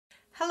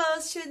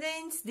Hello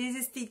students, this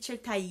is teacher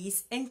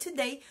Thais and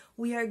today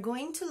we are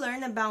going to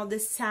learn about the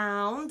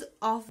sound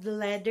of the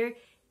letter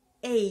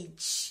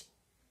H.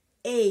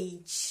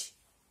 H.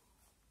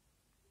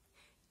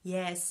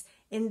 Yes,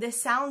 and the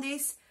sound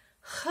is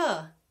H.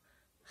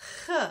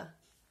 H.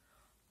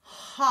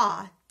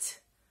 Hot.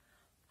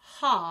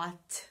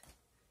 Hot.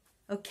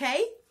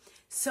 Okay?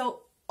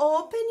 So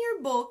open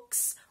your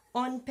books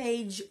on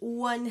page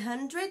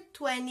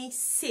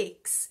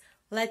 126.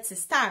 Let's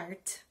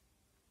start.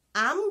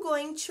 I'm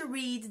going to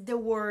read the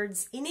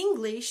words in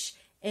English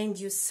and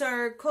you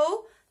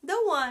circle the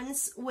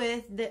ones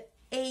with the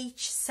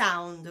H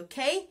sound,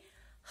 okay?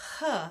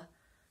 H.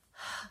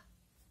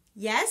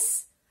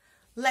 Yes?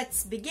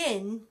 Let's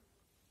begin.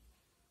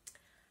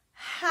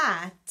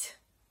 Hat.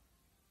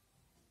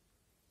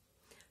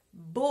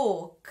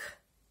 Book.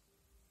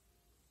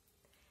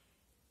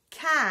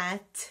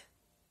 Cat.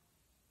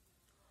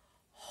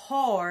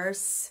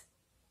 Horse.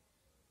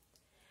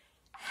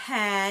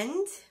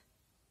 Hand.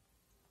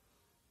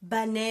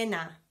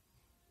 Banana.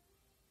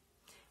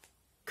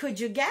 Could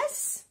you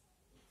guess?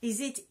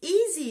 Is it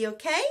easy,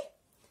 okay?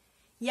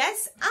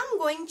 Yes, I'm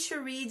going to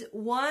read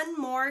one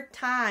more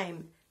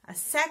time, a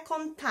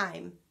second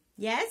time.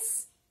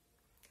 Yes?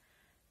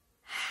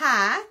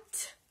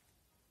 Hat,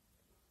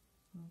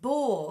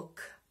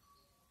 book.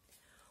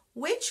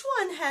 Which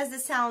one has the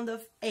sound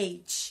of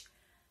H?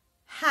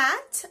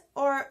 Hat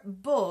or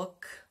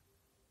book?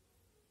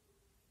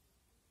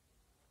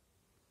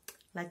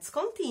 Let's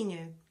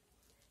continue.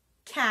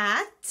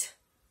 Cat,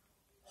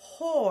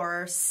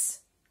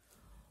 horse.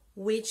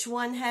 Which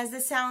one has the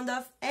sound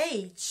of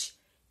H?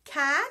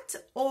 Cat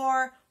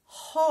or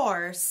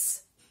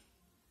horse?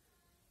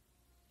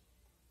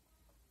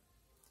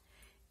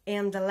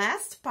 And the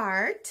last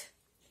part,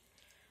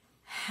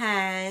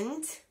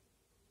 hand,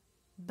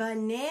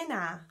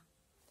 banana.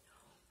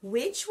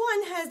 Which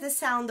one has the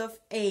sound of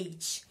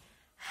H?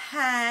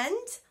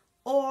 Hand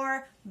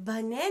or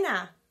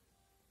banana?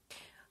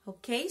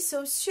 Okay,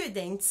 so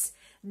students,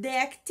 the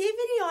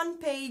activity on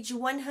page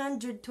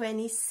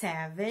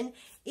 127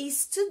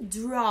 is to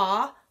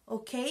draw,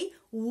 okay,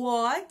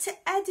 what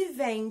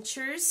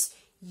adventures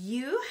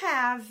you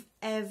have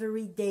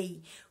every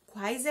day.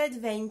 Quais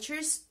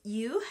adventures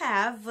you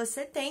have,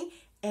 você tem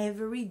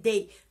every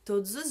day,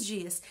 todos os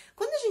dias.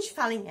 Quando a gente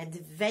fala em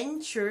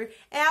adventure,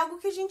 é algo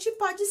que a gente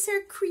pode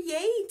ser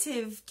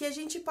creative, que a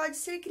gente pode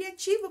ser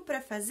criativo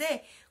para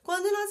fazer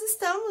quando nós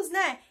estamos,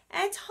 né,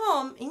 at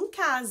home, em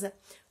casa.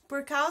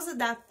 Por causa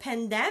da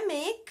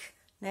pandemic,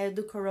 né,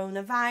 do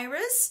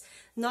coronavírus,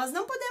 nós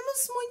não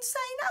podemos muito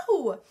sair na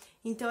rua.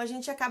 Então, a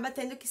gente acaba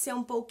tendo que ser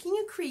um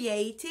pouquinho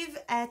creative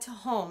at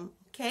home,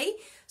 ok?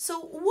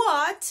 So,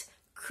 what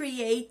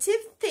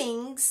creative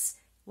things,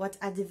 what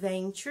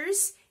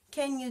adventures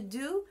can you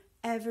do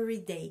every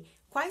day?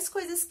 Quais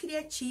coisas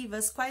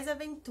criativas, quais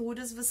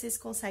aventuras vocês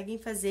conseguem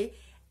fazer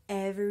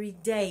every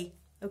day,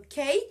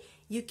 ok?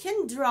 You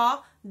can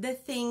draw the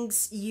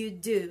things you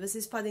do.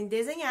 Vocês podem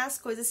desenhar as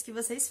coisas que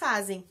vocês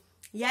fazem.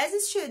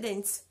 Yes,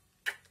 students?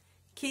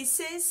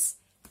 Kisses.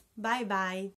 Bye, bye.